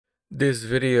This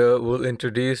video will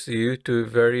introduce you to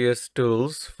various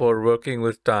tools for working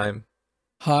with time.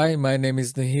 Hi, my name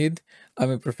is Nahid. I'm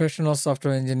a professional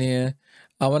software engineer.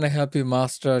 I want to help you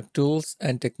master tools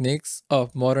and techniques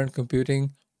of modern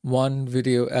computing one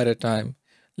video at a time.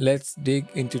 Let's dig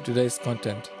into today's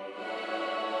content.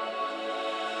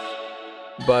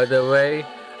 By the way,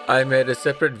 I made a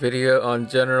separate video on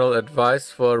general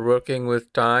advice for working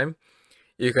with time.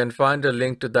 You can find a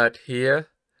link to that here.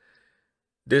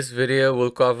 This video will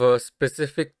cover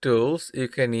specific tools you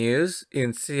can use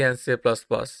in C and C++.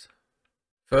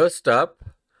 First up,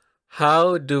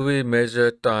 how do we measure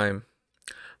time?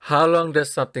 How long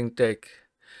does something take?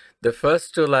 The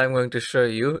first tool I'm going to show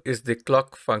you is the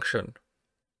clock function.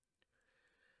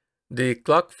 The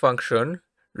clock function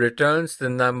returns the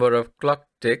number of clock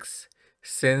ticks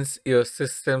since your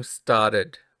system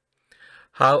started.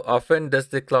 How often does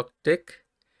the clock tick?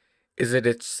 Is it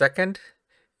each second?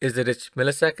 Is it each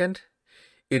millisecond?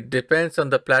 It depends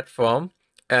on the platform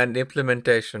and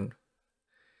implementation.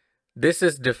 This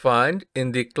is defined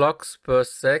in the clocks per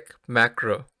sec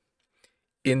macro.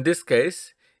 In this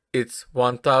case, it's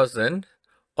 1000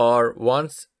 or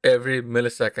once every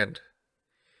millisecond.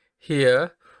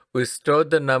 Here, we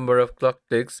stored the number of clock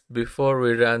ticks before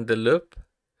we ran the loop.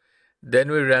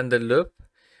 Then we ran the loop.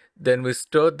 Then we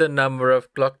stored the number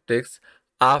of clock ticks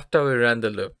after we ran the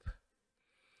loop.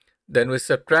 Then we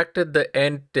subtracted the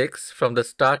end ticks from the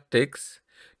start ticks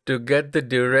to get the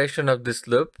duration of this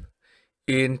loop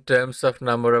in terms of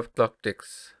number of clock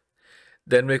ticks.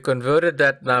 Then we converted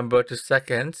that number to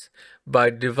seconds by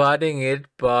dividing it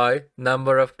by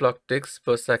number of clock ticks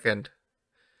per second.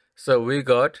 So we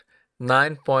got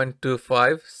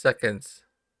 9.25 seconds.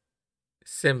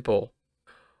 Simple.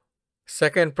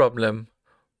 Second problem,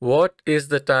 what is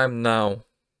the time now?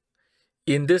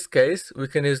 In this case, we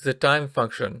can use the time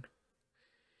function.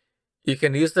 You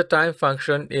can use the time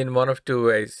function in one of two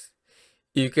ways.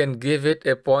 You can give it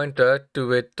a pointer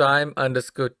to a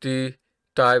time_t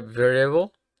type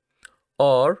variable,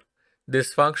 or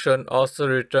this function also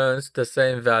returns the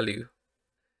same value.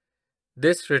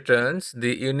 This returns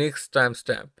the Unix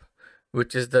timestamp,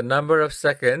 which is the number of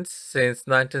seconds since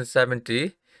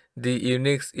 1970, the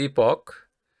Unix epoch,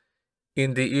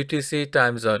 in the UTC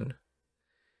time zone.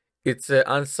 It's an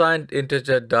unsigned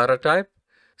integer data type,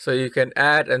 so you can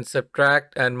add and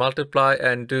subtract and multiply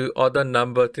and do other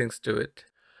number things to it.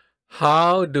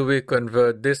 How do we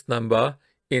convert this number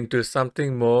into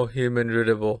something more human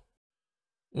readable?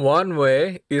 One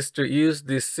way is to use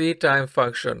the ctime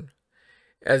function.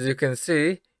 As you can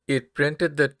see, it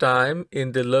printed the time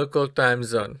in the local time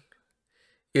zone.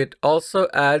 It also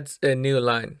adds a new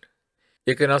line.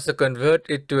 You can also convert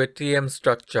it to a TM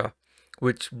structure,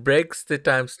 which breaks the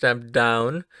timestamp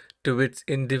down to its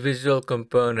individual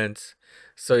components.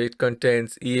 So it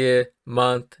contains year,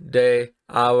 month, day,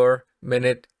 hour,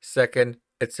 minute, second,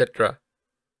 etc.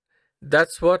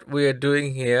 That's what we are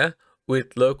doing here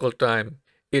with local time.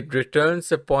 It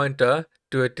returns a pointer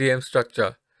to a TM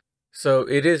structure. So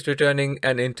it is returning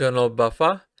an internal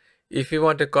buffer. If you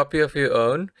want a copy of your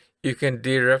own, you can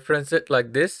dereference it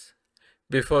like this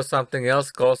before something else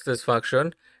calls this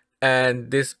function, and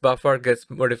this buffer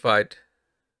gets modified.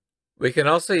 We can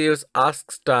also use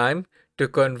asks_time to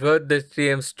convert the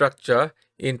TM structure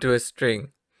into a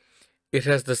string. It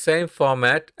has the same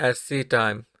format as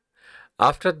ctime.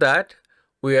 After that,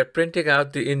 we are printing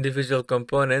out the individual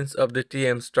components of the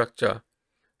TM structure.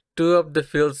 Two of the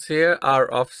fields here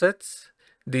are offsets.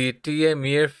 The TM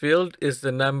year field is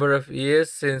the number of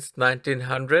years since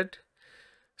 1900.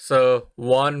 So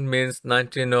 1 means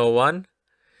 1901.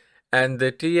 And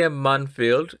the TM month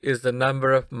field is the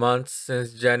number of months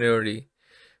since January.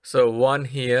 So 1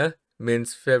 here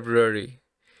means February.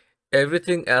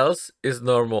 Everything else is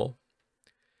normal.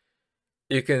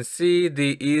 You can see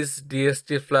the is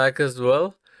DST flag as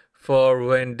well for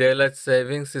when daylight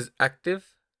savings is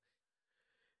active.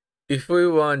 If we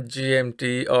want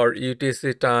GMT or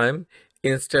UTC time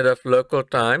instead of local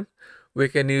time, we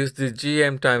can use the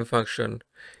GMTime function.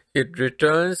 It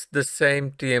returns the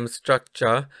same TM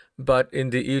structure but in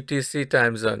the UTC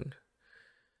time zone.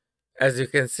 As you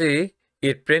can see,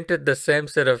 it printed the same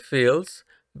set of fields,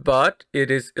 but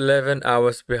it is 11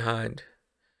 hours behind.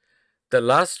 The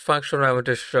last function I want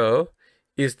to show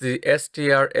is the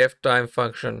strftime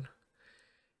function.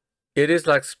 It is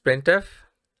like printf.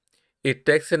 It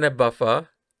takes in a buffer,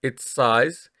 its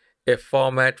size, a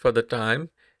format for the time,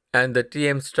 and the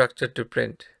TM structure to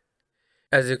print.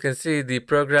 As you can see, the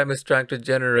program is trying to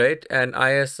generate an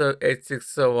ISO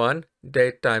 8601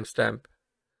 date timestamp.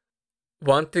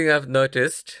 One thing I've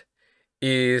noticed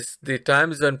is the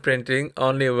time zone printing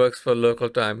only works for local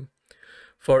time.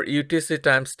 For UTC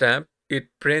timestamp, it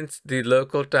prints the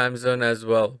local time zone as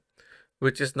well,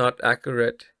 which is not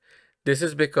accurate. This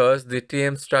is because the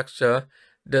TM structure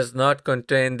does not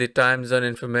contain the time zone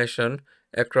information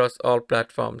across all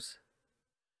platforms.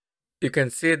 You can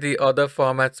see the other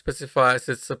format specifiers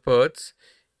it supports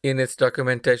in its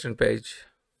documentation page.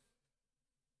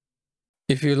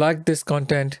 If you like this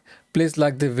content, please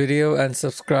like the video and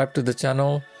subscribe to the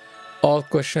channel. All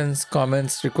questions,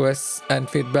 comments, requests, and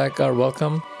feedback are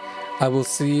welcome. I will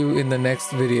see you in the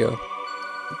next video.